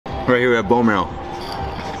Right here at bone marrow.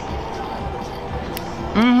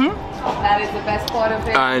 That is the best part of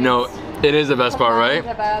it. I know, it is the best part, right?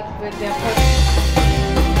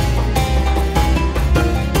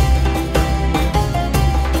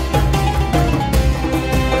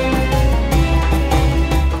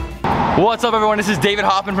 What's up everyone, this is David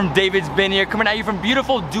Hoffman from Davidsbeenhere coming at you from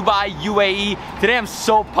beautiful Dubai, UAE. Today I'm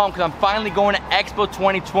so pumped because I'm finally going to Expo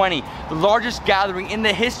 2020, the largest gathering in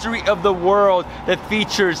the history of the world that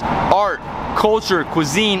features art, culture,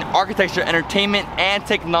 cuisine, architecture, entertainment, and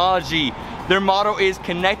technology. Their motto is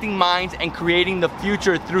connecting minds and creating the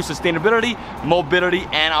future through sustainability, mobility,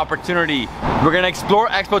 and opportunity. We're gonna explore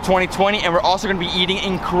Expo 2020 and we're also gonna be eating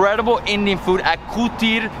incredible Indian food at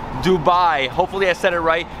Kutir, Dubai. Hopefully I said it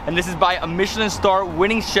right. And this is by a Michelin star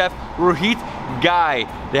winning chef, Rohit Ghai.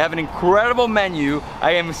 They have an incredible menu.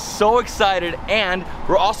 I am so excited, and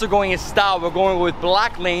we're also going in style. We're going with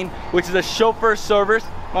Blacklane, which is a chauffeur service.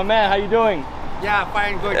 My man, how you doing? Yeah,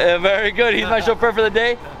 fine, good. Very good. He's my chauffeur for the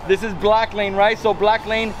day. This is Blacklane, right? So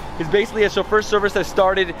Blacklane is basically a chauffeur service that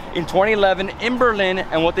started in 2011 in Berlin,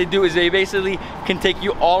 and what they do is they basically can take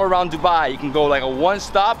you all around Dubai. You can go like a one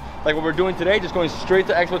stop, like what we're doing today, just going straight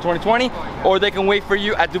to Expo 2020, or they can wait for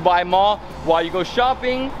you at Dubai Mall while you go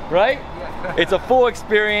shopping, right? Yeah. It's a full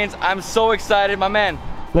experience. I'm so excited, my man.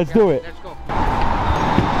 Let's do it. Let's go.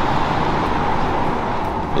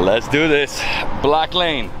 Let's do this.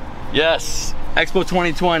 Blacklane. Yes. Expo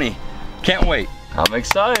 2020. Can't wait. I'm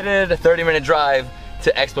excited. A 30-minute drive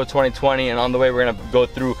to Expo 2020, and on the way we're gonna go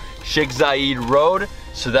through Sheikh Zayed Road.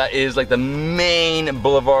 So that is like the main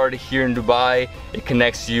boulevard here in Dubai. It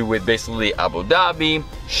connects you with basically Abu Dhabi,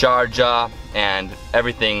 Sharjah, and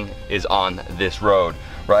everything is on this road,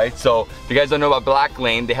 right? So if you guys don't know about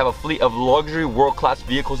Blacklane, they have a fleet of luxury world-class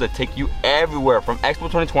vehicles that take you everywhere from Expo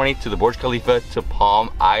 2020 to the Burj Khalifa to Palm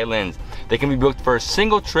Islands. They can be booked for a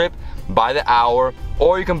single trip by the hour,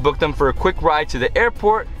 or you can book them for a quick ride to the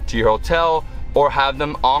airport, to your hotel, or have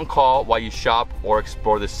them on call while you shop or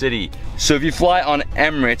explore the city. So if you fly on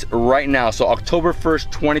Emirates right now, so October 1st,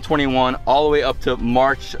 2021, all the way up to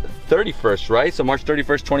March 31st, right? So March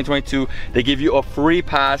 31st, 2022, they give you a free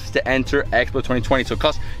pass to enter Expo 2020. So it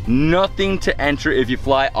costs nothing to enter if you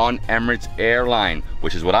fly on Emirates Airline,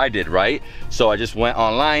 which is what I did, right? So I just went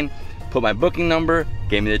online, put my booking number,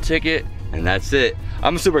 gave me the ticket, and that's it.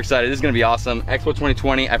 I'm super excited. This is gonna be awesome. Expo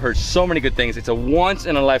 2020, I've heard so many good things. It's a once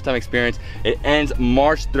in a lifetime experience. It ends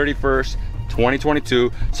March 31st, 2022.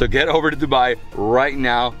 So get over to Dubai right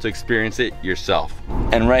now to experience it yourself.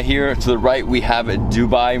 And right here to the right, we have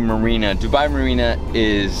Dubai Marina. Dubai Marina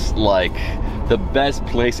is like the best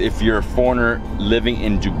place if you're a foreigner living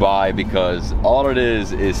in Dubai, because all it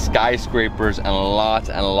is skyscrapers and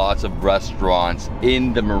lots of restaurants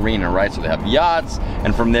in the marina, right? So they have yachts,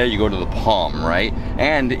 and from there you go to the Palm, right?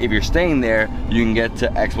 And if you're staying there, you can get to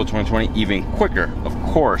Expo 2020 even quicker, of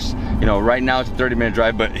course. You know, right now it's a 30-minute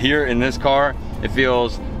drive, but here in this car, it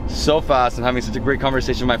feels so fast. I'm having such a great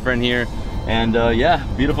conversation with my friend here. And yeah,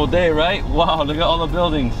 beautiful day, right? Wow, look at all the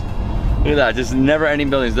buildings. Look at that, just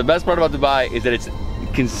never-ending buildings. The best part about Dubai is that it's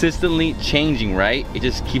consistently changing, right? It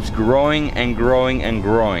just keeps growing and growing and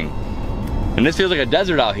growing. And this feels like a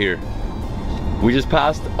desert out here. We just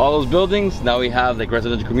passed all those buildings. Now we have like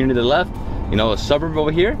residential community to the left, you know, a suburb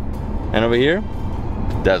over here, and over here,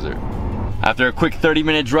 desert. After a quick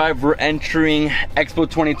 30-minute drive, we're entering Expo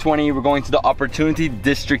 2020. We're going to the Opportunity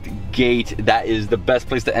District gate. That is the best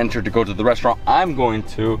place to enter to go to the restaurant I'm going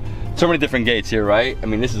to. So many different gates here, right? I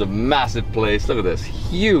mean, this is a massive place. Look at this,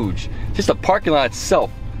 huge. Just the parking lot itself,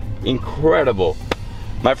 incredible.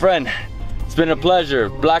 My friend, it's been a pleasure.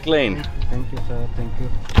 Blacklane. Thank you, sir. Thank you.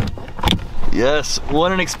 Yes,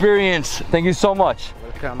 what an experience. Thank you so much.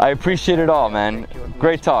 I appreciate it all, man.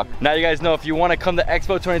 Great talk. Now you guys know, if you want to come to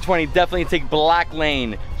Expo 2020, definitely take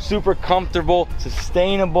Blacklane. Super comfortable,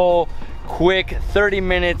 sustainable, quick, 30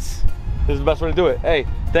 minutes. This is the best way to do it. Hey,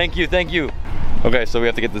 thank you, thank you. Okay, so we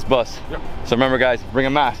have to get this bus. Yep. So remember guys, bring a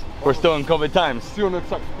mask. We're still in COVID times. See you next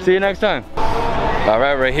time. See you next time. All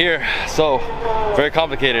right, right here. So, very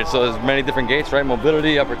complicated. So there's many different gates, right?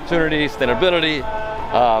 Mobility, opportunity, sustainability.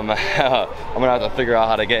 I'm gonna have to figure out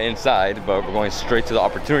how to get inside, but we're going straight to the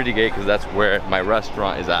Opportunity gate because that's where my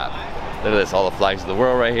restaurant is at. Look at this, all the flags of the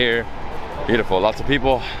world right here. Beautiful, lots of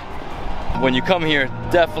people. When you come here,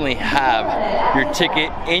 definitely have your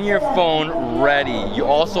ticket in your phone ready. You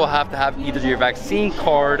also have to have either your vaccine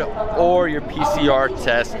card or your PCR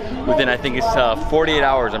test within, I think it's 48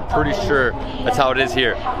 hours. I'm pretty sure that's how it is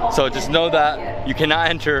here. So just know that you cannot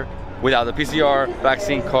enter without the PCR,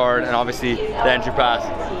 vaccine card, and obviously the entry pass.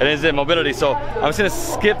 It is in mobility, so I'm just gonna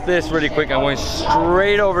skip this really quick. I'm going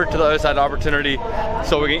straight over to the other side of the opportunity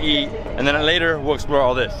so we can eat, and then later we'll explore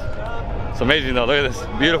all this. It's amazing though, look at this,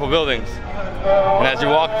 beautiful buildings. And as you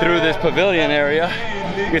walk through this pavilion area,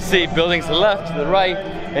 you can see buildings to the left, to the right,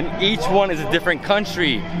 and each one is a different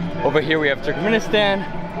country. Over here we have Turkmenistan,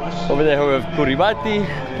 over there we have Kiribati,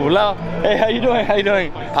 Pulau. Hey, how you doing? How you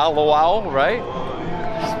doing? Palau, right?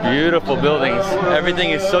 It's beautiful buildings.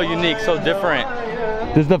 Everything is so unique, so different.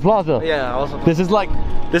 This is the plaza. Yeah, also. This is like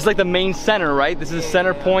the main center, right? This is the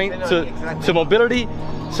center point to mobility,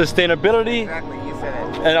 sustainability,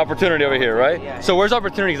 and opportunity over here, right? Yeah. So where's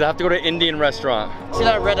opportunity? Because I have to go to an Indian restaurant. See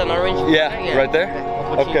that red and orange? Yeah, right there?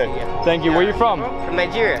 Okay, thank you. Where are you from? From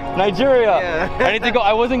Nigeria. Nigeria. Yeah. I need to go.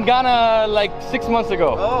 I was in Ghana like 6 months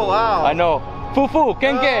ago. Oh, wow. I know. Fufu,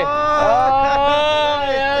 kenke. Oh,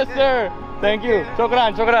 yes, sir. Thank you.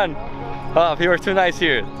 Shukran, shukran. People are too nice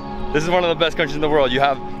here. This is one of the best countries in the world. You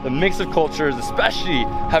have the mix of cultures, especially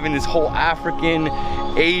having this whole African,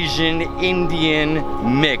 Asian, Indian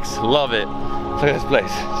mix. Love it. Look at this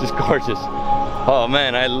place. It's just gorgeous. Oh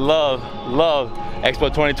man, I love Expo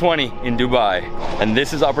 2020 in Dubai. And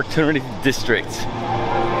this is Opportunity District.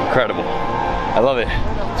 Incredible. I love it.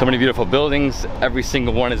 So many beautiful buildings. Every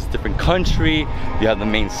single one is a different country. You have the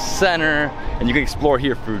main center, and you can explore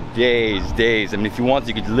here for days. I mean, if you want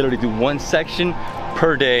to, you could literally do one section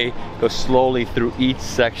per day, go slowly through each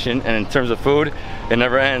section. And in terms of food, it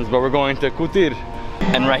never ends. But we're going to Kutir.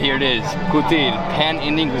 And right here it is, Kutir,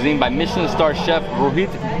 Pan-Indian cuisine by Michelin star chef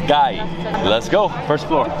Rohit Ghai. Let's go, first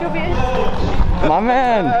floor. My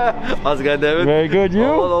man. How's it going, David? Very good, you?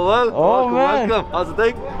 All well. Oh, man. Welcome. How's the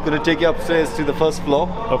thing? Gonna take you upstairs to the first floor.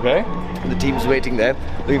 Okay. The team's waiting there.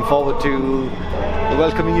 Looking forward to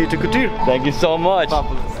welcoming you to Kutir. Thank you so much.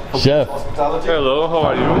 Chef. Hello, how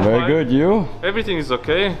are you? Very good, you? Everything is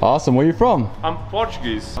okay. Awesome, where are you from? I'm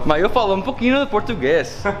Portuguese. Mas eu falo pouquinho de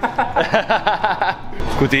português.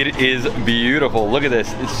 Kutir is beautiful. Look at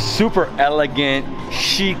this. It's super elegant,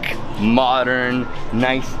 chic, modern,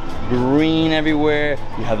 nice green everywhere.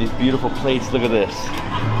 You have these beautiful plates. Look at this.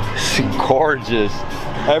 It's gorgeous.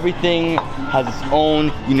 Everything has its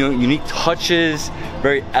own, unique touches.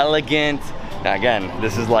 Very elegant. Now again,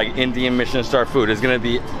 this is like Indian Michelin star food. It's gonna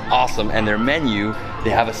be awesome. And their menu,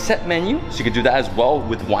 they have a set menu, so you can do that as well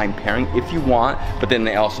with wine pairing if you want, but then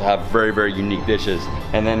they also have very unique dishes.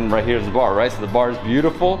 And then right here's the bar, right? So the bar is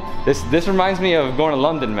beautiful. This reminds me of going to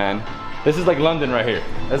London, man. This is like London right here.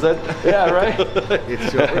 Is it? Yeah, right?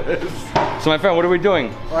 It sure is. So my friend, what are we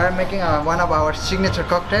doing? We're making one of our signature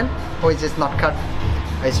cocktail, which is not cut.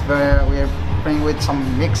 We're playing with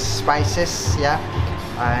some mixed spices, yeah,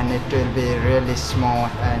 and it will be really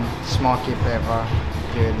smooth and smoky flavor.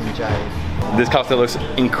 You'll enjoy it. This cocktail looks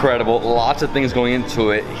incredible. Lots of things going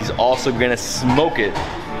into it. He's also gonna smoke it.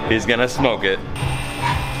 He's gonna smoke it.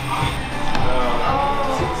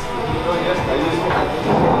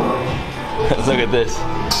 Look at this.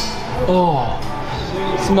 Oh,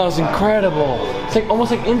 it smells incredible. It's like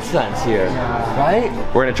almost like incense here, right?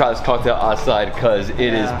 We're gonna try this cocktail outside because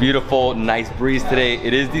it is beautiful, nice breeze today.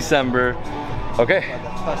 It is December. Okay,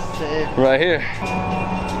 right here.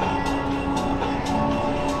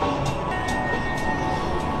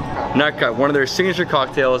 Narca, one of their signature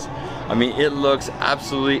cocktails. I mean, it looks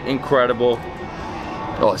absolutely incredible.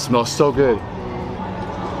 Oh, it smells so good.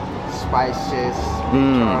 Spices,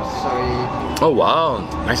 soy. Oh wow,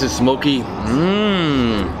 nice and smoky.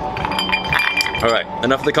 All right,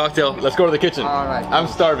 enough of the cocktail. Let's go to the kitchen. All right. I'm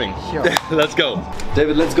starving. Sure. Let's go.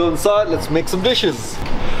 David, let's go inside. Let's make some dishes.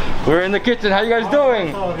 We're in the kitchen. How you guys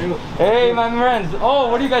doing? How are you? Hey, my friends. Oh,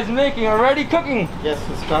 what are you guys making? Already cooking? Yes,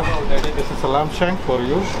 it's done already. This is a lamb shank for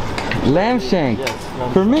you. Lamb shank. Yes,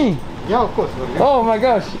 lamb For me? Yeah, of course, for you. Oh my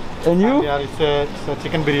gosh. And you? Yeah, it's a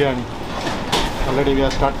chicken biryani. Already we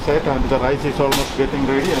have started set and the rice is almost getting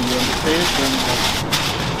ready and we want to taste and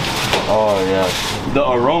Oh yes. The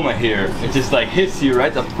aroma here, it just like hits you,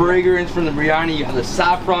 right? The fragrance from the biryani. You have the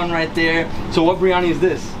saffron right there. So what biryani is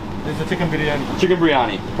this? this is a chicken biryani. Chicken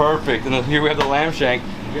biryani. Perfect. And then here we have the lamb shank.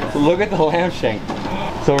 Yes. Look at the lamb shank.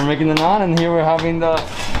 So we're making the naan and here we're having the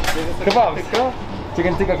kebabs.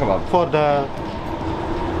 Chicken tikka kebab. For the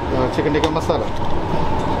chicken tikka masala.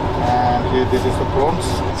 And here, this is the prawns.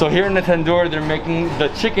 So here in the tandoor, they're making the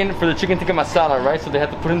chicken for the chicken tikka masala, right? So they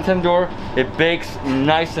have to put it in the tandoor. It bakes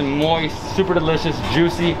nice and moist, super delicious,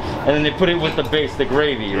 juicy, and then they put it with the base, the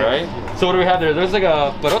gravy, right? So what do we have there? There's like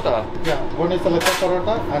a parota. Yeah, one is the leche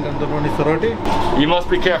parota and another one is the roti. You must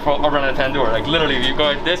be careful around a tandoor. Like literally, if you go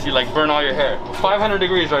like this, you like burn all your hair. 500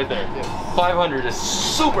 degrees right there. Yes. 500 is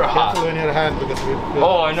super hot. Careful in your hand because we.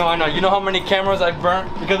 Oh, I know, I know. You know how many cameras I've burnt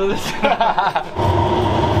because of this?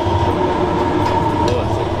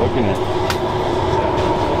 Looking at it.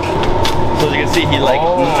 So as you can see, he like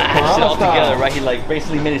mashed it all together, right? He like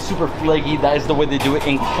basically made it super flaky. That is the way they do it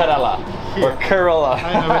in Kerala or Kerala.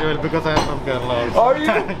 I know very well because I am from Kerala also. Are you?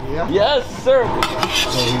 Yeah. Yes, sir.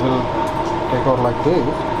 So we will take out like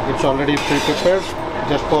this. It's already pre-prepared.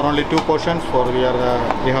 Just for only 2 portions. For we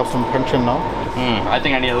have some function now. I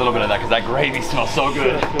think I need a little bit of that because that gravy smells so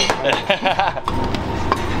good.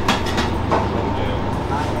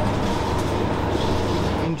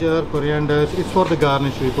 Ginger, coriander, it's for the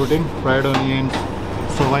garnish we put in, fried onions.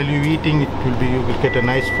 So while you're eating, you will get a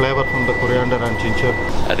nice flavor from the coriander and ginger.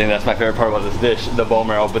 I think that's my favorite part about this dish, the bone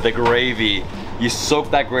marrow, but the gravy. You soak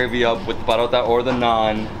that gravy up with parota or the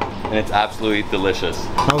naan, and it's absolutely delicious.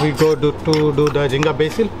 Now we go to do the jinga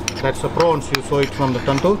basil. That's the prawns, you saw it from the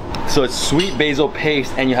tandoor. So it's sweet basil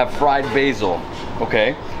paste and you have fried basil,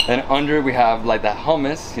 okay? And under it we have like that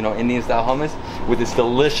hummus, you know, Indian style hummus with this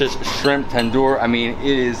delicious shrimp tandoor. I mean,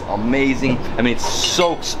 it is amazing. I mean, it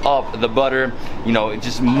soaks up the butter, you know, it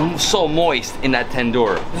just so moist in that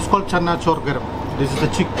tandoor. This is called channa chor garam. This is the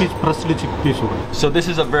chickpeas, freshly chickpeas. So this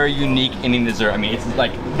is a very unique Indian dessert. I mean, it's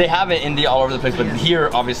like, they have it in India all over the place, but here,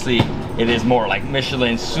 obviously, it is more like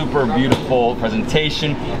Michelin, super beautiful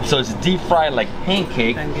presentation. So it's deep fried like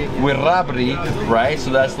pancake with rabri, right?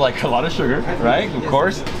 So that's like a lot of sugar, right? Of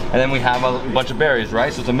course. And then we have a bunch of berries,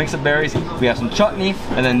 right? So it's a mix of berries. We have some chutney,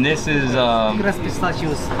 and then this is crushed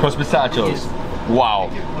pistachios. Crushed pistachios.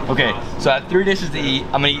 Wow. Okay, so I have 3 dishes to eat.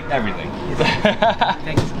 I'm gonna eat everything.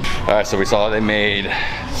 Thanks. All right, so we saw they made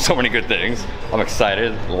so many good things. I'm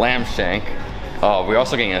excited. Lamb shank. We're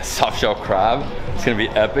also getting a soft shell crab. It's gonna be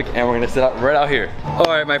epic, and we're gonna sit out right out here. All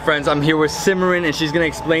right, my friends, I'm here with Simran, and she's gonna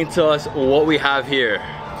explain to us what we have here.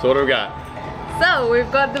 So what do we got? So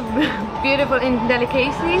we've got the beautiful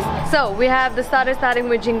delicacies. So we have the starter starting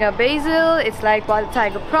with jinga basil. It's like wild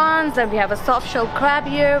tiger prawns. Then we have a soft shell crab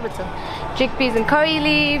here with some chickpeas and curry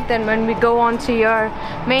leaf. Then when we go on to your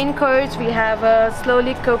main course, we have a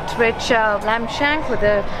slowly cooked rich lamb shank with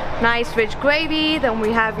a nice rich gravy. Then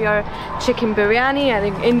we have your chicken biryani. I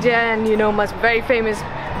think India and you know must be very famous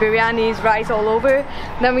biryanis, rice all over.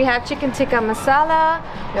 Then we have chicken tikka masala.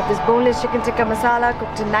 We have this boneless chicken tikka masala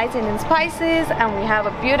cooked in nice Indian spices, and we have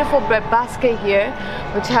a beautiful bread basket here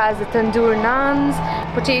which has the tandoor naans,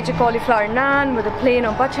 potato cauliflower naan with a plain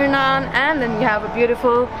or butter naan, and then we have a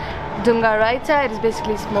beautiful dunga raita. It is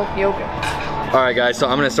basically smoked yogurt. All right, guys, so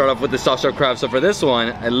I'm gonna start off with the soft shell crab. So for this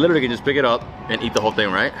one, I literally can just pick it up and eat the whole thing,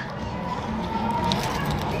 right?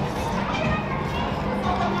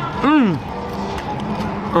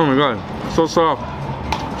 Oh my god, so soft,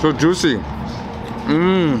 so juicy.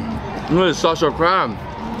 Look at soft shell crab.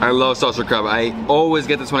 I love soft shell crab. I always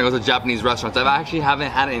get this when I go to Japanese restaurants. I actually haven't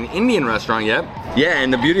had it in an Indian restaurant yet. Yeah,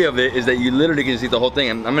 and the beauty of it is that you literally can just eat the whole thing.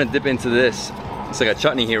 I'm gonna dip into this. It's like a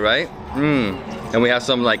chutney here, right? And we have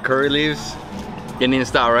some like curry leaves, Indian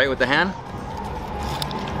style, right, with the hand.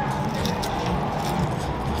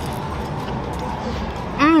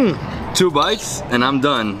 2 bites and I'm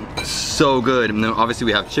done. So good. And then obviously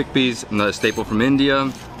we have chickpeas, another staple from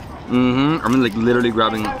India. I'm like literally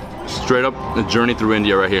grabbing straight up the journey through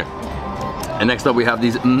India right here. And next up we have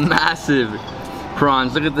these massive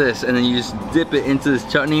prawns. Look at this. And then you just dip it into this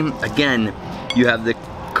chutney. Again, you have the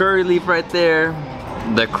curry leaf right there.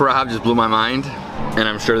 The crab just blew my mind, and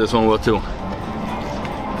I'm sure this one will too.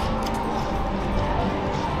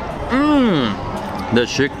 The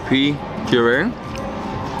chickpea puree.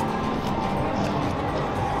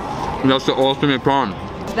 That's the ultimate prawn.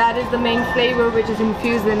 That is the main flavor which is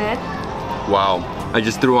infused in it. Wow, I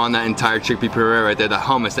just threw on that entire chickpea puree right there, the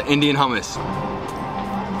hummus, the Indian hummus.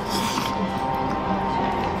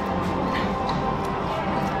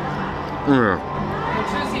 A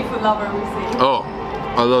true seafood lover, we see. Oh,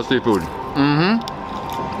 I love seafood.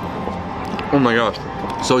 Oh my gosh,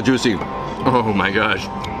 so juicy. Oh my gosh.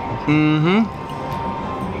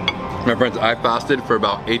 My friends, I fasted for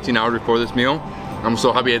about 18 hours before this meal. I'm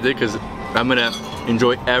so happy I did because I'm gonna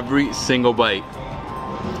enjoy every single bite.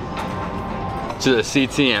 To the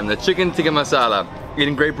CTM, the chicken tikka masala.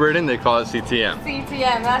 in Great Britain, they call it CTM.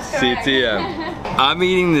 CTM, that's correct. CTM. I'm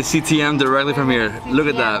eating the CTM directly from here. Look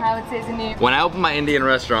at that. How it says in here. When I open my Indian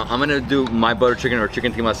restaurant, I'm gonna do my butter chicken or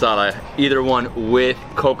chicken tikka masala, either one with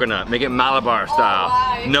coconut. Make it Malabar style.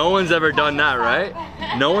 Wow. No one's ever done that, right?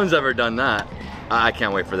 No one's ever done that. I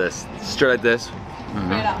can't wait for this. Straight like this.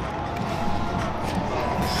 Straight up.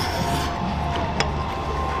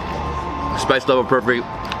 Spice level perfect.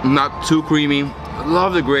 Not too creamy.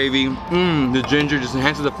 Love the gravy. The ginger just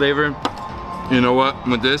enhances the flavor. You know what?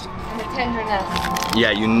 With this, And the tenderness.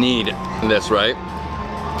 yeah, you need this, right?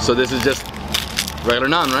 So this is just regular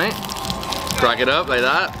naan, right? Crack it up like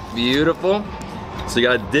that. Beautiful. So you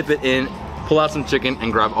gotta dip it in, pull out some chicken,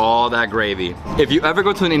 and grab all that gravy. If you ever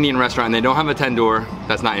go to an Indian restaurant and they don't have a tandoor,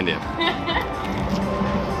 that's not Indian.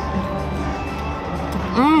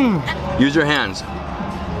 Use your hands.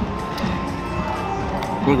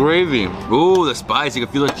 The gravy. Ooh, the spice. You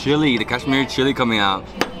can feel the chili, the Kashmiri chili coming out.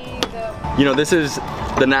 You know, this is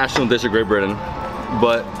the national dish of Great Britain,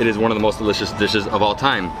 but it is one of the most delicious dishes of all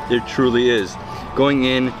time. It truly is. Going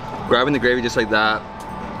in, grabbing the gravy just like that.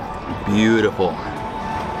 Beautiful.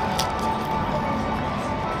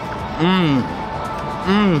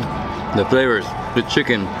 The flavors, the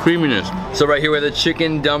chicken, creaminess. So right here we have the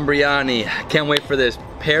chicken dum biryani. Can't wait for this.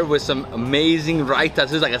 Paired with some amazing raita.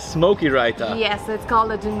 This is like a smoky raita. Yes, so it's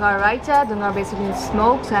called a dungar raita. Dungar basically means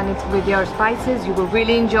smoked, and it's with your spices. You will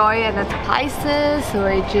really enjoy it, and it's spices, so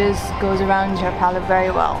it just goes around your palate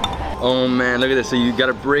very well. Oh man, look at this. So you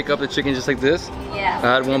gotta break up the chicken just like this. Yes.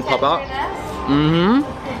 I had one pop out.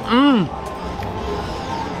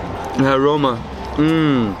 The aroma.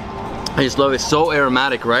 I just love it. So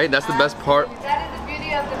aromatic, right? That's the best part. That is the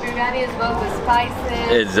beauty of the biryani as well, the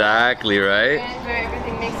spices. Exactly, right? And where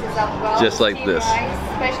everything mixes up well. Just like Steamed this. Rice,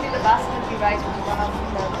 especially the basmati rice, which is one of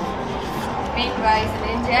the main rice in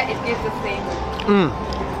India, it gives the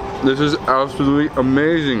flavor. This is absolutely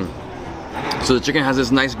amazing. So the chicken has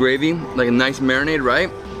this nice gravy, like a nice marinade,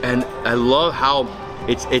 right? And I love how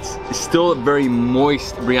it's still a very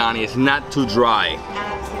moist biryani. It's not too dry.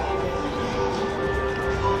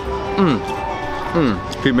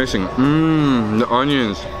 Keep mixing. The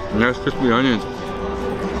onions. Nice crispy onions.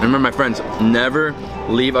 And remember, my friends, never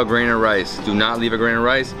leave a grain of rice. Do not leave a grain of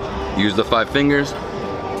rice. Use the 5 fingers.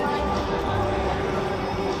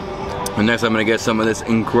 And next I'm gonna get some of this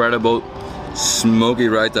incredible smoky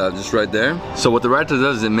raita just right there. So what the raita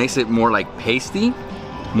does is it makes it more like pasty,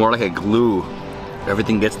 more like a glue.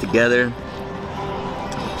 Everything gets together.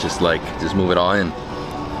 Just move it all in.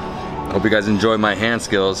 Hope you guys enjoy my hand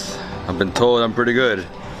skills. I've been told I'm pretty good.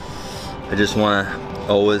 I just want to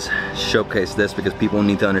always showcase this because people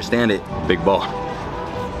need to understand it. Big ball.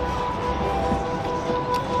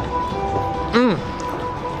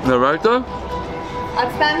 The raita?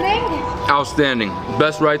 Outstanding? Outstanding.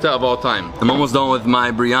 Best raita of all time. I'm almost done with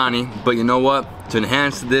my biryani, but you know what? To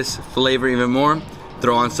enhance this flavor even more,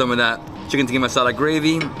 throw on some of that chicken tikka masala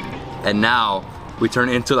gravy, and now we turn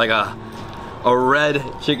into like a red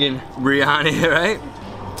chicken biryani, right?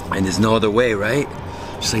 And there's no other way, right?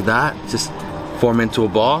 Just like that, just form into a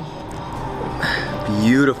ball.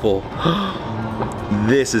 Beautiful.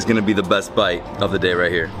 This is gonna be the best bite of the day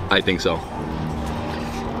right here. I think so.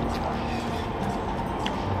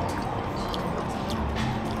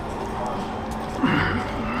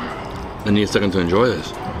 I need a second to enjoy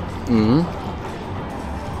this.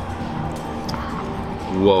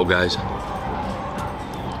 Whoa, guys.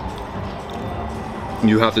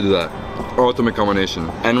 You have to do that. Ultimate combination.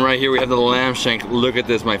 And right here we have the lamb shank. Look at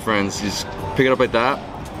this, my friends. Just pick it up like that.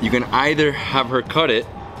 You can either have her cut it,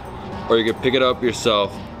 or you can pick it up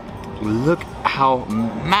yourself. Look how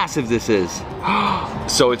massive this is.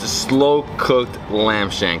 So it's a slow cooked lamb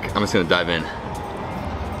shank. I'm just gonna dive in.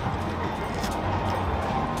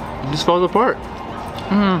 It just falls apart.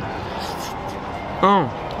 Oh,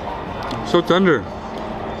 so tender.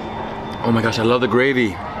 Oh my gosh, I love the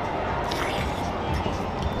gravy.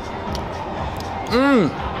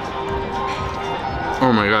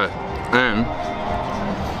 Oh my god. And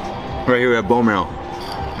right here we have bone marrow.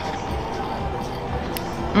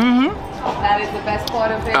 That is the best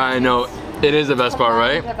part of it. I know, it is the best part,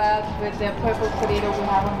 right? About with the purple potato we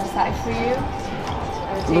have on the side for you.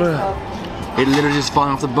 It literally just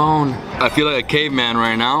falling off the bone. I feel like a caveman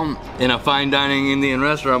right now in a fine dining Indian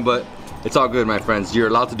restaurant, but it's all good, my friends. You're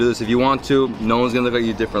allowed to do this if you want to. No one's gonna look at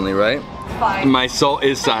you differently, right? Fine. My soul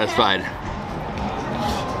is satisfied.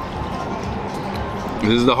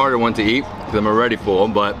 This is the harder one to eat because I'm already full,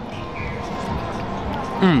 but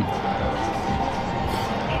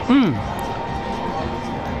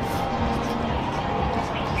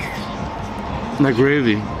that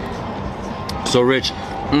gravy So rich.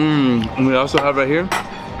 And we also have right here,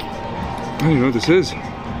 I don't even know what this is.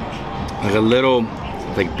 Like a little,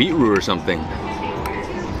 like beetroot or something.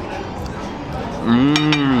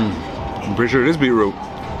 I'm pretty sure it is beetroot.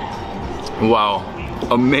 Wow,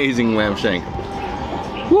 amazing lamb shank.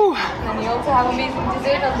 Woo. And you also have amazing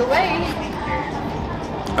dessert on the way.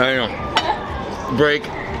 I know. Break.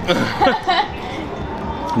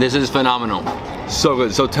 This is phenomenal. So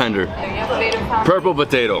good, so tender. Purple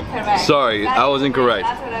potato. Correct. Sorry, I was incorrect.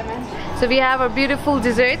 That's what I meant. So we have our beautiful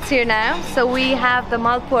desserts here now. So we have the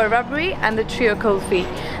Malpua Rabri and the Trio Kulfi.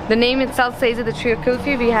 The name itself says it, the Trio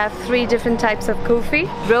Kulfi. We have 3 different types of kulfi.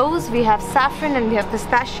 Rose, we have saffron, and we have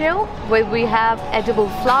pistachio. Where we have edible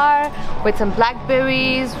flour with some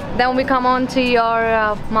blackberries. Then we come on to your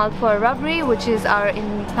Malpua Rabri, which is our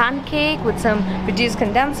in pancake with some reduced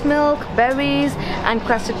condensed milk, berries, and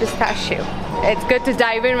crusted pistachio. It's good to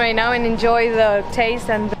dive in right now and enjoy the taste,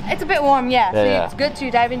 and it's a bit warm, yeah. So it's good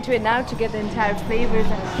to dive into it now to get the entire flavors.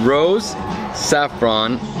 And Rose,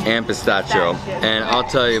 saffron, and pistachio. And I'll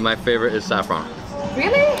tell you, my favorite is saffron.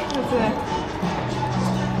 really?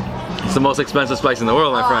 It's the most expensive spice in the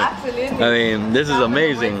world, my friend. Absolutely. I mean, this is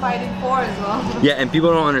amazing. Fighting for as well. Yeah, and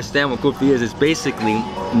people don't understand what kulfi is. It's basically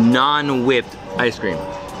non-whipped ice cream.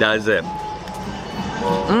 That is it.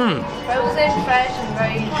 Frozen, fresh, and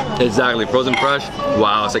very. Exactly, frozen fresh.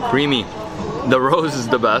 Wow, it's like creamy. The rose is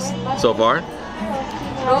the best so far.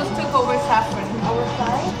 Rose took over saffron.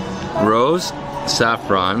 Rose,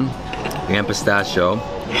 saffron, and pistachio.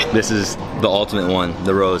 This is the ultimate one,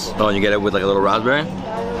 the rose. Oh, and you get it with like a little raspberry.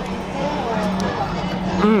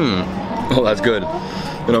 Oh, that's good.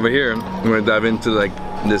 And over here, I'm gonna dive into like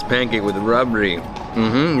this pancake with the raspberry.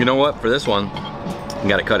 You know what? For this one, you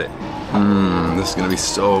gotta cut it. This is gonna be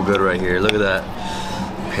so good right here. Look at that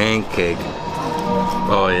pancake.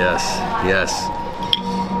 Oh yes, yes.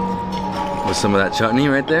 With some of that chutney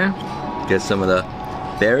right there. Get some of the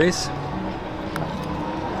berries.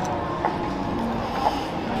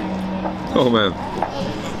 Oh man.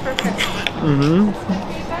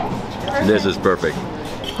 This is perfect.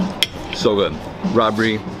 So good.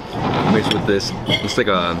 Raspberry mixed with this. It's like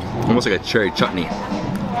a almost like a cherry chutney.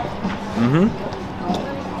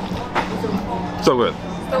 So good.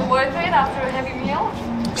 So worth it after a heavy meal?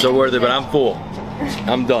 So worth it, but I'm full.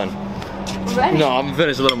 I'm done. Ready? No, I'm gonna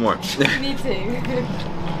finish a little more. Me too.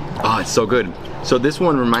 Oh, it's so good. So this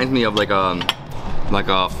one reminds me of like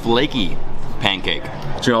a flaky pancake.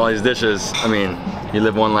 Between all these dishes, I mean, you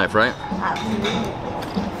live one life, right?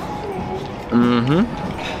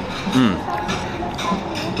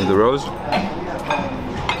 With the rose.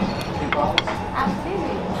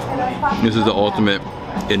 This is the ultimate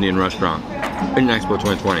Indian restaurant in Expo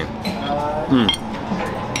 2020.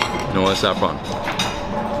 No, what's saffron?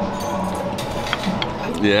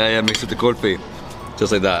 Yeah, mix with the kulfi.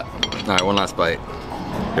 Just like that. All right, one last bite.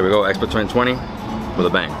 Here we go, Expo 2020 with a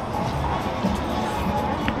bang.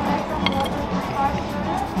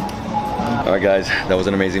 All right guys, that was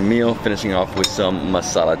an amazing meal. Finishing off with some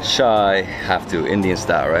masala chai. Have to, Indian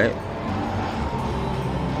style, right?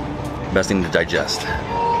 Best thing to digest.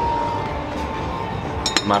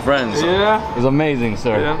 My friends. Yeah. It was amazing,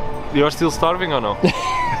 sir. Yeah. You're still starving or no?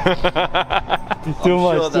 Too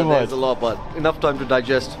much, Sure, too that much. there's a lot, but enough time to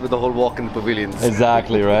digest with the whole walk in the pavilions.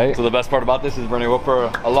 Exactly, right? So the best part about this is we're gonna go for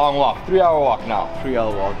a long walk, 3-hour walk now.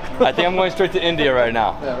 3-hour walk. I think I'm going straight to India right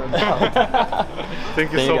now.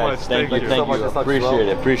 Thank you so guys. much. Thank you so much. Appreciate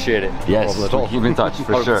it, appreciate it. Yes, problem at all. keep in touch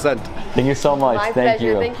for sure. 100%. Thank you so much. My Thank pleasure.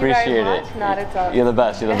 you. Thank you Appreciate very it. much. Not at all. You're the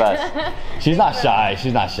best. You're the best. She's not shy.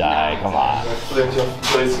 She's not shy. Come on. Plenty of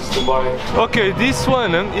places to buy. Okay, this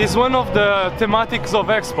one is one of the thematics of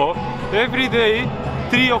Expo. Every day,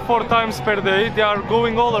 3 or 4 times per day, they are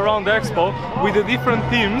going all around the Expo with the different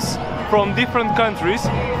themes from different countries.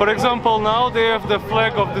 For example, now they have the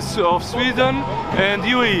flag of Sweden and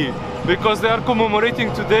UAE because they are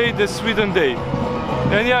commemorating today the Sweden Day.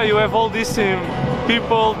 And yeah, you have all these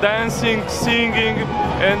people dancing, singing,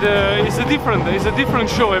 and it's a different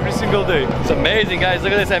show every single day. It's amazing, guys.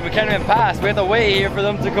 Look at this. And we can't even pass. We have to wait here for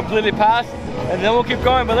them to completely pass, and then we'll keep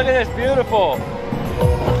going. But look at this, beautiful.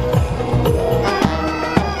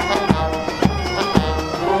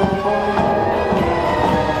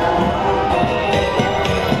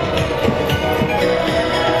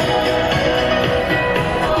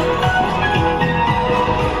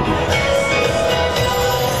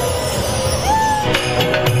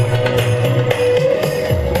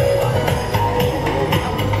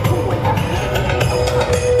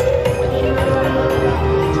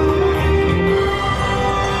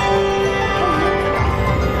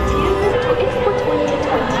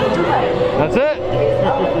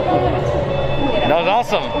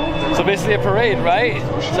 Awesome. So basically a parade, right?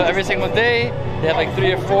 So every single day, they have like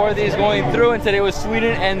 3 or 4 of these going through, and today was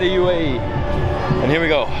Sweden and the UAE. And here we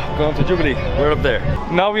go, going to Jubilee, we're up there.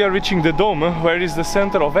 Now we are reaching the dome, where is the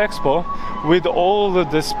center of Expo, with all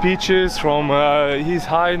the speeches from His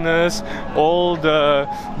Highness, all the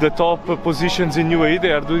top positions in UAE.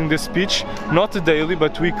 They are doing the speech, not daily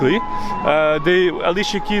but weekly.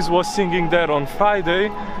 Alicia Keys was singing there on Friday,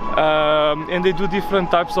 and they do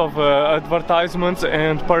different types of advertisements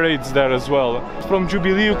and parades there as well. From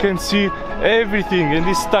Jubilee you can see everything, and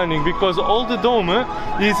it's stunning because all the dome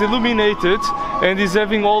is illuminated and is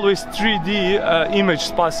having always 3D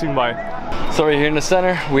images passing by. So right here in the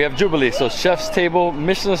center we have Jubilee, so chef's table,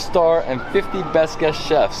 Michelin star, and 50 best guest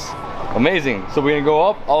chefs. Amazing. So we're gonna go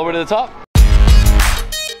up all the way to the top.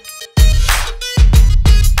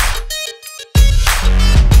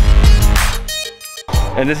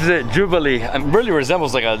 And this is it, Jubilee. It really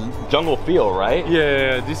resembles like a jungle feel, right?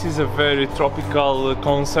 Yeah, this is a very tropical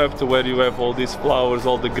concept where you have all these flowers,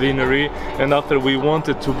 all the greenery, and after we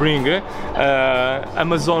wanted to bring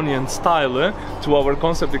Amazonian style to our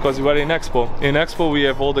concept because we are in Expo. In Expo we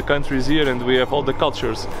have all the countries here and we have all the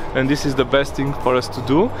cultures, and this is the best thing for us to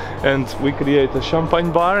do. And we create a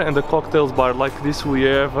champagne bar and a cocktails bar like this. We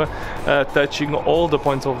have touching all the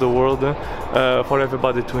points of the world for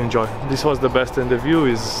everybody to enjoy. This was the best, and the view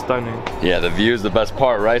is stunning. Yeah, the view is the best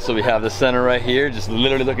part, right? So we have the center right here, just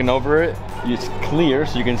literally looking over it. It's clear,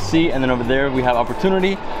 so you can see, and then over there we have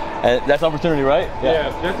opportunity. That's opportunity, right? Yeah,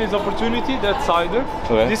 that is opportunity, that side.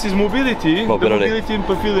 Okay. This is mobility. The mobility in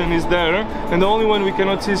pavilion is there, and the only one we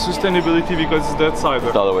cannot see is sustainability because it's that side.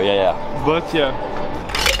 It's the other way, yeah. But yeah.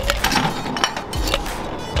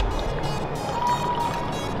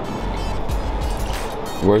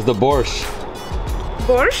 Where's the borscht?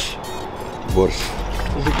 Borscht? Borscht.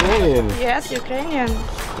 It's Ukrainian. Yes, Ukrainian.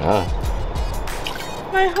 Ah.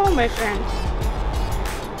 My home, my friend.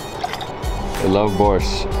 I love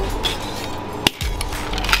borscht.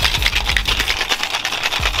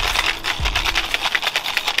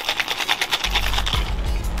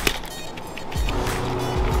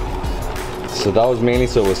 So that was mainly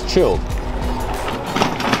so it was chilled.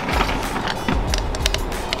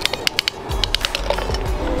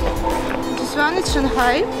 This one is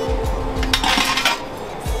Shanghai.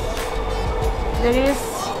 There is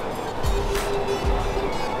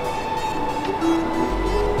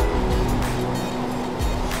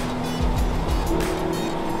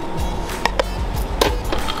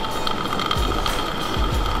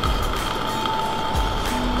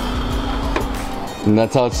And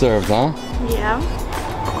that's how it's served, huh? yeah.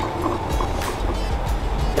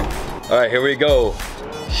 All right, here we go.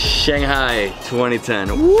 Shanghai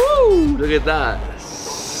 2010. Woo! Look at that.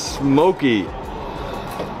 Smoky.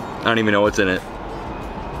 I don't even know what's in it.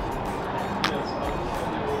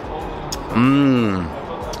 Mmm.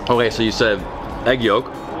 Okay, so you said egg yolk,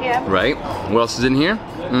 Yeah. right? What else is in here?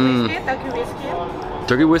 Whiskey, turkey whiskey.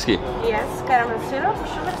 Turkey whiskey. Yes, caramel syrup,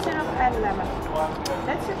 sugar syrup, and lemon.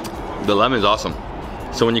 That's it. The lemon is awesome.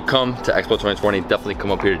 So when you come to Expo 2020, definitely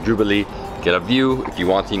come up here to Jubilee, get a view. If you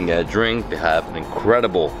want, you can get a drink. They have an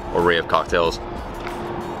incredible array of cocktails.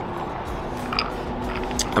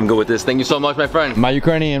 I'm good with this. Thank you so much, my friend. My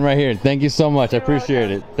Ukrainian right here. Thank you so much. I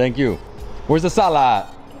appreciate it. Thank you. Where's the salad?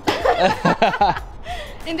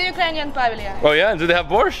 In the Ukrainian Pavilion. Oh yeah? Do they have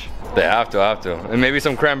borscht? They have to. And maybe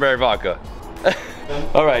some cranberry vodka.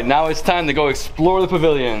 All right, now it's time to go explore the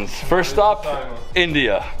pavilions. First stop,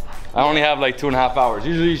 India. I only have like 2.5 hours.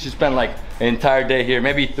 Usually you should spend like an entire day here,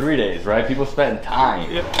 maybe 3 days, right? People spend time.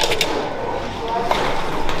 Yeah.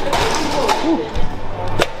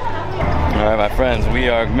 All right, my friends, we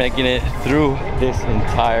are making it through this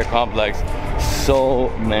entire complex. So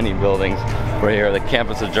many buildings. We're here at the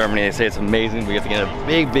campus of Germany. They say it's amazing. We get to get a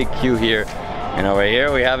big queue here. And over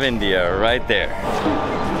here we have India right there.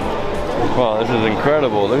 Wow, this is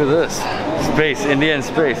incredible. Look at this. Space, India in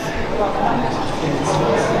space.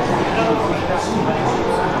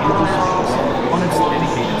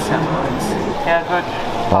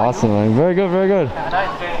 Awesome, very good, very good.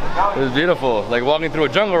 It was beautiful, like walking through a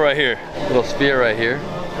jungle right here. Little sphere right here.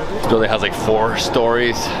 This building has like 4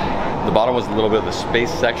 stories. The bottom was a little bit of the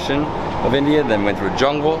space section of India, then went through a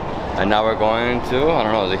jungle, and now we're going to, I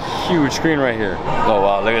don't know, there's a huge screen right here. Oh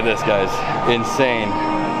wow, look at this, guys. Insane.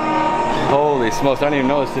 Holy smokes, I don't even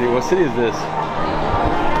know the city. What city is this?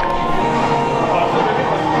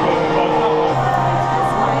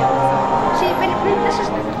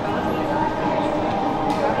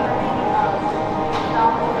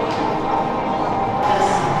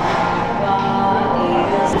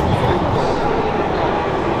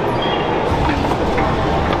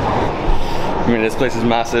 I mean, this place is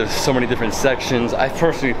massive, so many different sections. I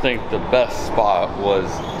personally think the best spot was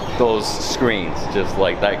those screens, just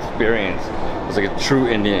like that experience. It was like a true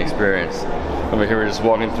Indian experience. Over here we're just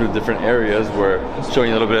walking through different areas. We're showing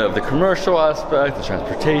you a little bit of the commercial aspect, the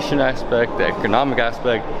transportation aspect, the economic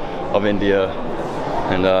aspect of India.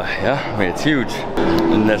 And yeah, I mean, it's huge.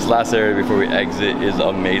 And this last area before we exit is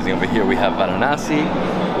amazing. Over here we have Varanasi,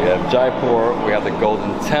 we have Jaipur, we have the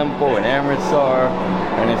Golden Temple in Amritsar,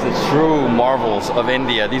 and it's the true marvels of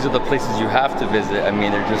India. These are the places you have to visit. I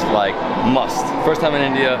mean, they're just like must. First time in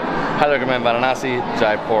India, highly recommend Varanasi,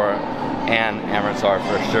 Jaipur, and Amritsar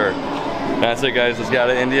for sure. That's it, guys. Let's get out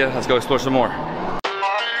of India. Let's go explore some more.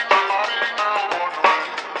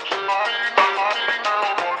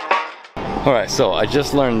 Alright, so I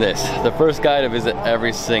just learned this. The first guy to visit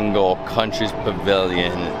every single country's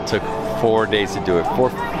pavilion took 4 days to do it. 4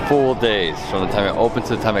 full days from the time it opened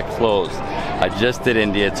to the time it closed. I just did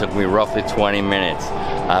India. It took me roughly 20 minutes.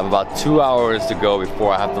 I have about 2 hours to go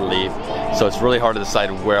before I have to leave. So it's really hard to decide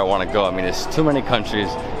where I want to go. I mean, there's too many countries.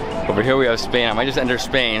 Over here we have Spain. I might just enter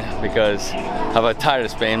Spain because I'm tired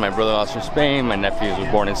of Spain. My brother-in-law's from Spain. My nephew was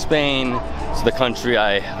born in Spain. It's the country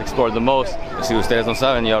I explored the most. Si ustedes no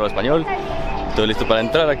saben, yo hablo español. Estoy listo para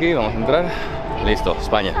entrar aquí. Vamos a entrar. Listo,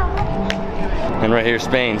 España. And right here,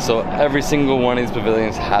 Spain. So every single one of these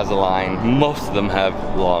pavilions has a line. Most of them have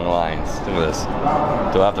long lines. Look at this.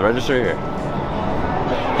 Do I have to register here?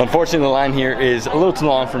 Unfortunately, the line here is a little too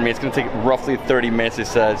long for me. It's gonna take roughly 30 minutes, it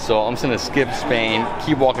said. So I'm just gonna skip Spain,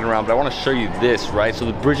 keep walking around, but I wanna show you this, right? So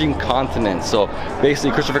the bridging continents. So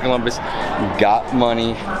basically, Christopher Columbus got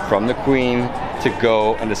money from the Queen to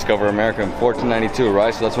go and discover America in 1492,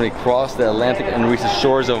 right? So that's when he crossed the Atlantic and reached the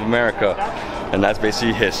shores of America. And that's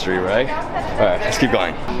basically history, right? All right, let's keep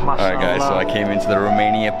going. All right, guys, so I came into the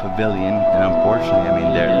Romania Pavilion, and unfortunately, I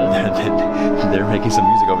mean, they're making some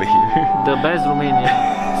music over here. The best Romania.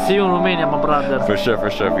 See you in Romania, my brother. For sure, for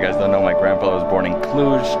sure. If you guys don't know, my grandpa was born in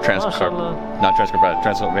Cluj, Transylvania.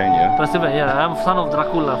 Transylvania, yeah, I'm son of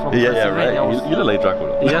Dracula from yeah, Transylvania. Yeah, right. You look like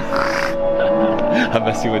Dracula. Yeah. I'm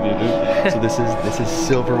messing with you, dude. So this is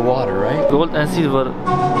silver water, right? Gold and silver,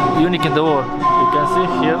 unique in the world. You can see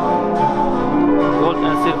here, gold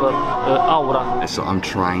and silver aura. So I'm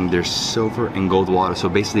trying their silver and gold water. So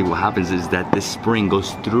basically, what happens is that this spring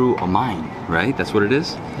goes through a mine, right? That's what it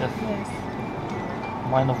is. Yes.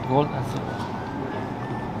 Mine of gold and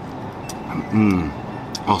silver.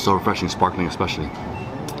 Also refreshing, sparkling especially.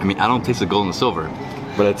 I mean, I don't taste the gold and the silver,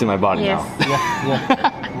 but it's in my body now.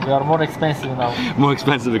 Yeah. We are more expensive now. More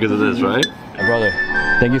expensive because of this, right? My brother,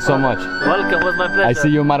 thank you so much. Welcome, it was my pleasure. I see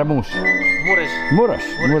you in Marramush. Muresh.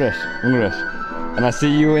 Muresh. And I see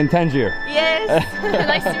you in Tangier. Yes,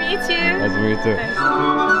 nice to meet you. Nice to meet you too.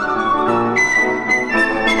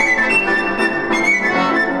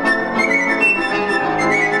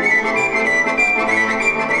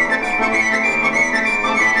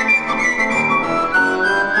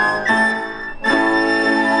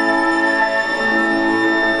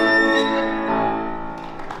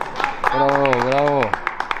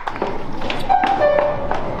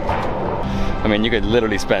 I mean, you could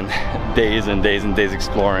literally spend days and days and days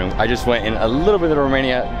exploring. I just went in a little bit of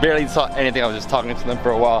Romania, barely saw anything. I was just talking to them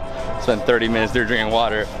for a while, spent 30 minutes there drinking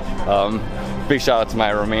water. Big shout out to my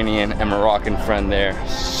Romanian and Moroccan friend there.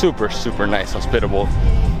 Super, super nice, hospitable.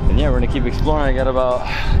 And yeah, we're gonna keep exploring. I got about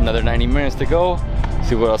another 90 minutes to go,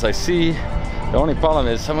 see what else I see. The only problem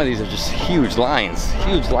is some of these are just huge lines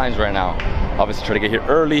right now. Obviously try to get here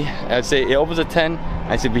early. I'd say it opens at 10.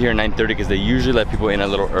 I should be here at 9:30 because they usually let people in a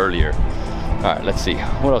little earlier. All right, let's see.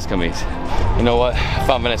 What else can we eat? You know what? I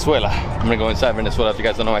found Venezuela. I'm gonna go inside Venezuela. If you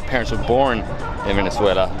guys don't know, my parents were born in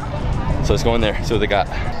Venezuela. So let's go in there, see what they got.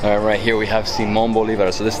 All right, right here we have Simón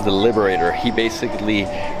Bolívar. So this is the liberator. He basically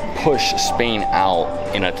pushed Spain out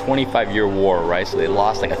in a 25-year war, right? So they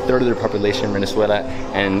lost like a third of their population in Venezuela.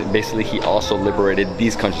 And basically he also liberated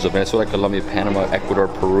these countries of Venezuela, Colombia, Panama, Ecuador,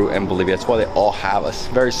 Peru, and Bolivia. That's why they all have a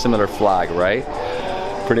very similar flag, right?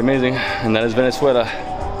 Pretty amazing. And that is Venezuela.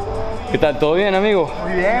 ¿Qué tal? ¿Todo bien, amigo?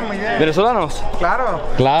 Muy bien, muy bien. ¿Venezolanos? Claro.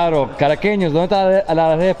 Claro, caraqueños. ¿Dónde están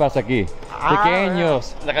las arepas aquí?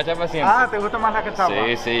 Pequeños. La cachapa siempre. ¿te gusta más la cachapa?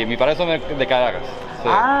 Sí, sí. Mi padre son de Caracas. Sí.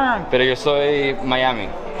 Pero yo soy Miami.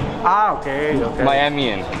 Ok.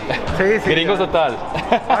 Miamian. Sí. Gringos total.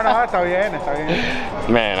 No, está bien, está bien.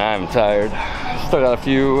 Man, I'm tired. Still got a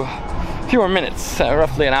few more minutes,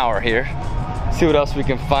 roughly an hour here. See what else we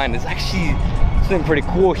can find. It's actually something pretty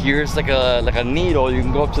cool here. It's like a needle. You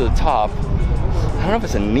can go up to the top. I don't know if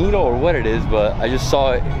it's a needle or what it is, but I just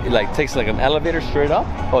saw it like takes like an elevator straight up.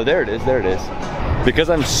 Oh, there it is. Because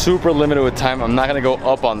I'm super limited with time, I'm not gonna go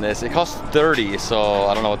up on this. It costs 30, so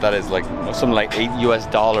I don't know what that is, like something like $8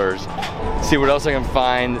 US. See what else I can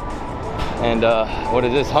find. And what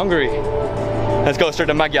is this? Hungary. Let's go straight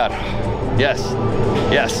to Magyar. Yes,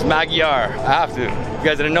 yes, Magyar. I have to. You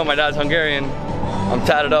guys didn't know my dad's Hungarian. I'm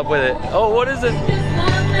tatted up with it. Oh, what is it?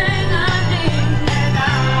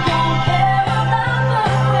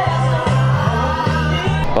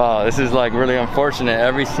 Wow, this is like really unfortunate.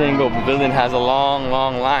 Every single pavilion has a long,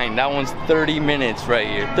 long line. That one's 30 minutes right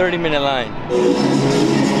here. 30-minute line.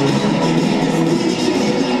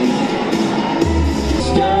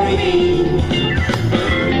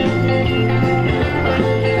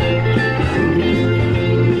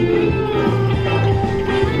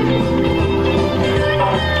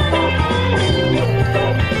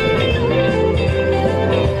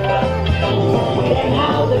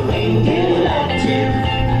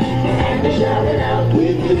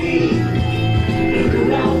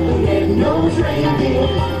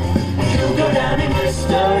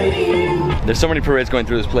 There's so many parades going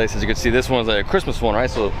through this place. As you can see, this one's like a Christmas one, right?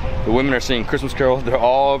 So the women are singing Christmas Carol. They're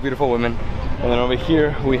all beautiful women. And then over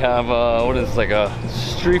here we have what is this, like a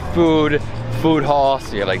street food hall.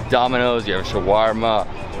 So you have like Domino's, you have shawarma.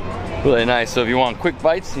 Really nice. So if you want quick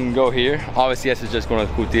bites, you can go here. Obviously, yes, it's just going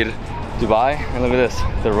to Kutir, Dubai. And look at this.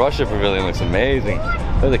 The Russia pavilion looks amazing.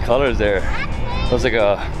 Look at the colors there. Looks like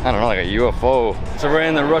a, I don't know, like a UFO. So we're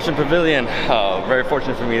in the Russian pavilion. Very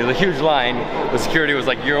fortunate for me. There's a huge line. The security was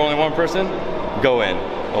like, you're only one person? Go in.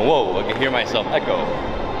 Oh, whoa, I can hear myself echo.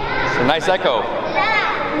 It's a nice echo.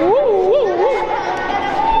 Woo, woo, woo.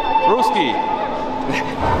 Ruski.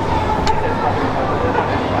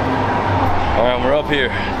 All right, we're up here,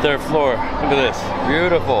 3rd floor. Look at this,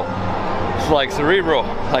 beautiful. It's like Cerebral,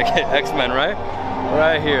 like X-Men, right?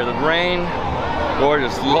 Right here, the brain.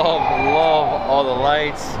 Gorgeous, love all the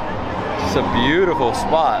lights. It's a beautiful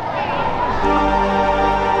spot.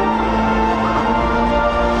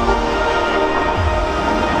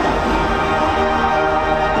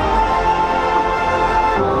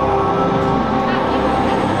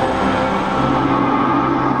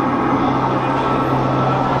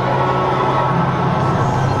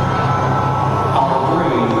 Our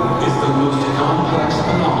brain is the most complex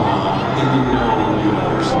phenomenon in the known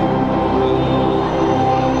universe.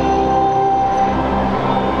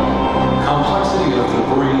 Complexity of the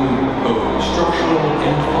brain, both structural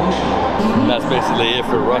and functional. And that's basically it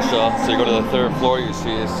for Russia. So you go to the 3rd floor, you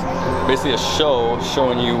see it's basically a show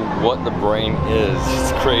showing you what the brain is.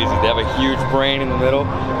 It's crazy. They have a huge brain in the middle.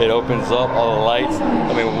 It opens up, all the lights.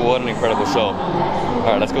 I mean, what an incredible show. All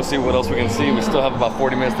right, let's go see what else we can see. We still have about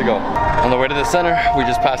 40 minutes to go. On the way to the center, we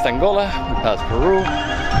just passed Angola, we passed Peru,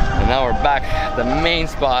 and now we're back at the main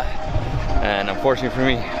spot. And unfortunately for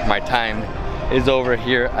me, my time is over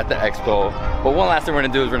here at the Expo. But one last thing we're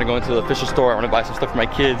gonna do is we're gonna go into the official store. I'm gonna buy some stuff for my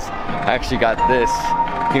kids. I actually got this.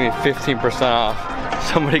 Give me 15% off.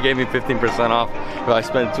 Somebody gave me 15% off if I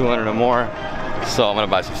spend 200 or more. So I'm gonna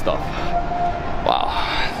buy some stuff. Wow,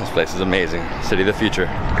 this place is amazing. City of the future.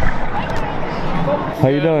 How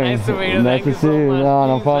you doing? Nice to meet you. Nice to see you. No,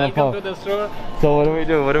 no problem. Welcome to the store. So what do we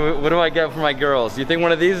do? What do I get for my girls? You think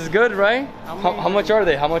one of these is good, right? How much are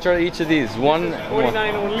they? How much are each of these? One.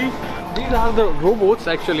 49 only. These are the robots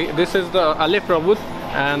actually. This is the Aleph robot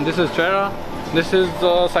and this is Terra. This is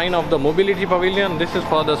the sign of the mobility pavilion. This is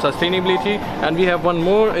for the sustainability, and we have one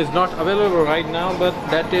more. Is not available right now, but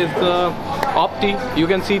that is the Opti. You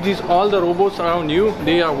can see these all the robots around you.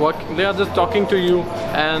 They are working. They are just talking to you,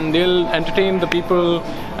 and they'll entertain the people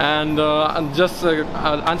and just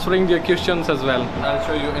answering their questions as well. I'll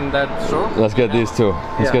show you in that store. Let's get these two.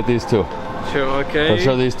 Let's get these two. Sure. Okay. Let's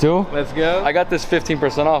show these two. Let's go. I got this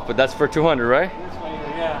 15% off, but that's for 200, right?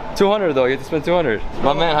 Yeah. 200 though, you have to spend 200.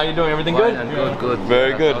 My man, how you doing? Everything good? Good.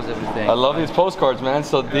 Very good. How's everything? I love these postcards, man.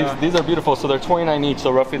 So these are beautiful. So they're 29 each,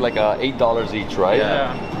 so roughly like $8 each, right?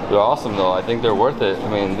 Yeah. They're awesome though. I think they're worth it. I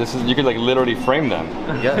mean, this is, you could like literally frame them.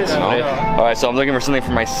 Yeah, you know? All right, so I'm looking for something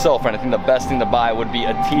for myself, and I think the best thing to buy would be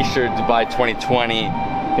a t-shirt Dubai 2020.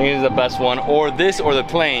 I think this is the best one, or this, or the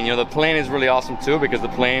plane. You know, the plane is really awesome too, because the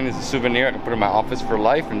plane is a souvenir. I can put it in my office for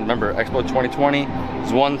life. And remember, Expo 2020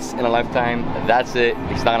 is once in a lifetime. That's it.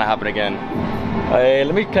 It's not gonna happen again.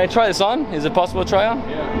 Can I try this on? Is it possible to try on?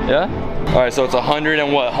 Yeah. All right, so it's 100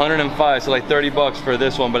 and what? 105, so like 30 bucks for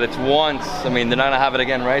this one, but it's once. I mean, they're not gonna have it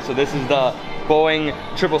again, right? So this is the Boeing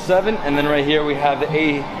 777, and then right here we have the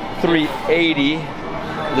A380.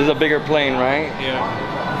 This is a bigger plane, right? Yeah.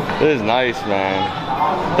 This is nice, man.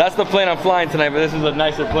 That's the plane I'm flying tonight, but this is a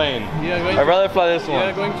nicer plane. I'd rather fly this one.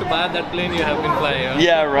 You're going to buy that plane you have been flying, huh?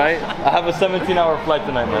 Yeah, right? I have a 17-hour flight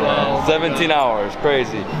tonight, man. Wow. 17 hours,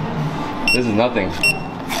 crazy. This is nothing.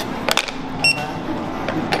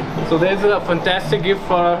 So there's a fantastic gift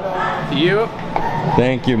for you.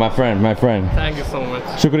 Thank you, my friend, my friend. Thank you so much.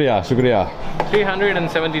 Shukriya, shukriya.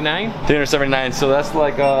 379. 379, so that's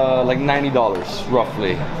like $90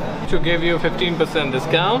 roughly. To give you 15%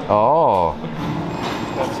 discount. Oh.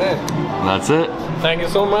 That's it. That's it. Thank you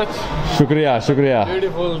so much. Shukriya, shukriya.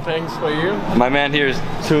 Beautiful, thanks for you. My man here is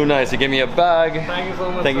too nice. He gave me a bag. Thank you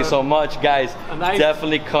so much. Thank you so much, guys.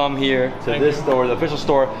 Definitely come here to this store, the official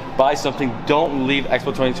store. Buy something. Don't leave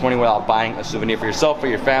Expo 2020 without buying a souvenir for yourself, for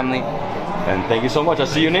your family. And thank you so much. I'll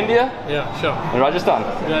see you in India. Yeah, sure. In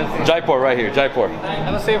Rajasthan. Jaipur, right here. Jaipur.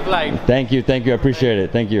 Have a safe flight. Thank you. Thank you. I appreciate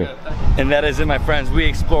it. Thank you. And that is it, my friends. We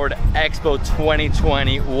explored Expo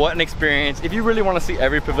 2020. What an experience. If you really want to see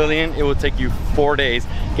every pavilion, it will take you 4 days.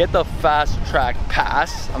 Get the fast track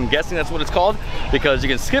pass. I'm guessing that's what it's called, because you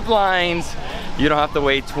can skip lines. You don't have to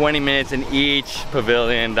wait 20 minutes in each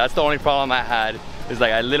pavilion. That's the only problem I had. Is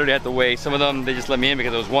like I literally had to wait. Some of them, they just let me in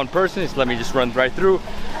because it was one person. Just let me just run right through.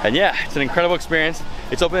 And yeah, it's an incredible experience.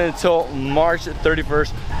 It's open until March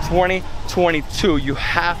 31st, 2022. You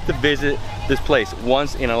have to visit this place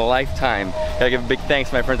once in a lifetime. Gotta give a big thanks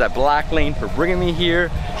to my friends at Blacklane for bringing me here.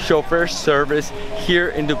 Chauffeur service here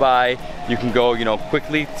in Dubai. You can go, you know,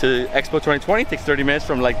 quickly to Expo 2020. It takes 30 minutes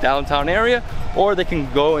from like downtown area, or they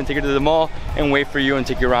can go and take you to the mall and wait for you and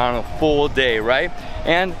take you around a full day, right?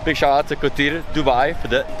 And big shout out to Kutir, Dubai for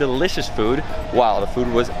the delicious food. Wow, the food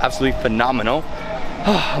was absolutely phenomenal.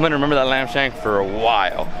 I'm gonna remember that lamb shank for a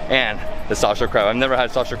while. And the soft shell crab. I've never had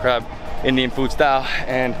soft shell crab Indian food style.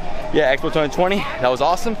 And yeah, Expo 2020, that was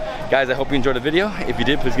awesome. Guys, I hope you enjoyed the video. If you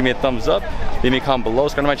did, please give me a thumbs up. Leave me a comment below.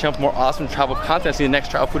 Subscribe to my channel for more awesome travel content. See you in the next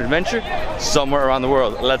travel food adventure somewhere around the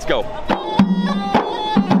world. Let's go.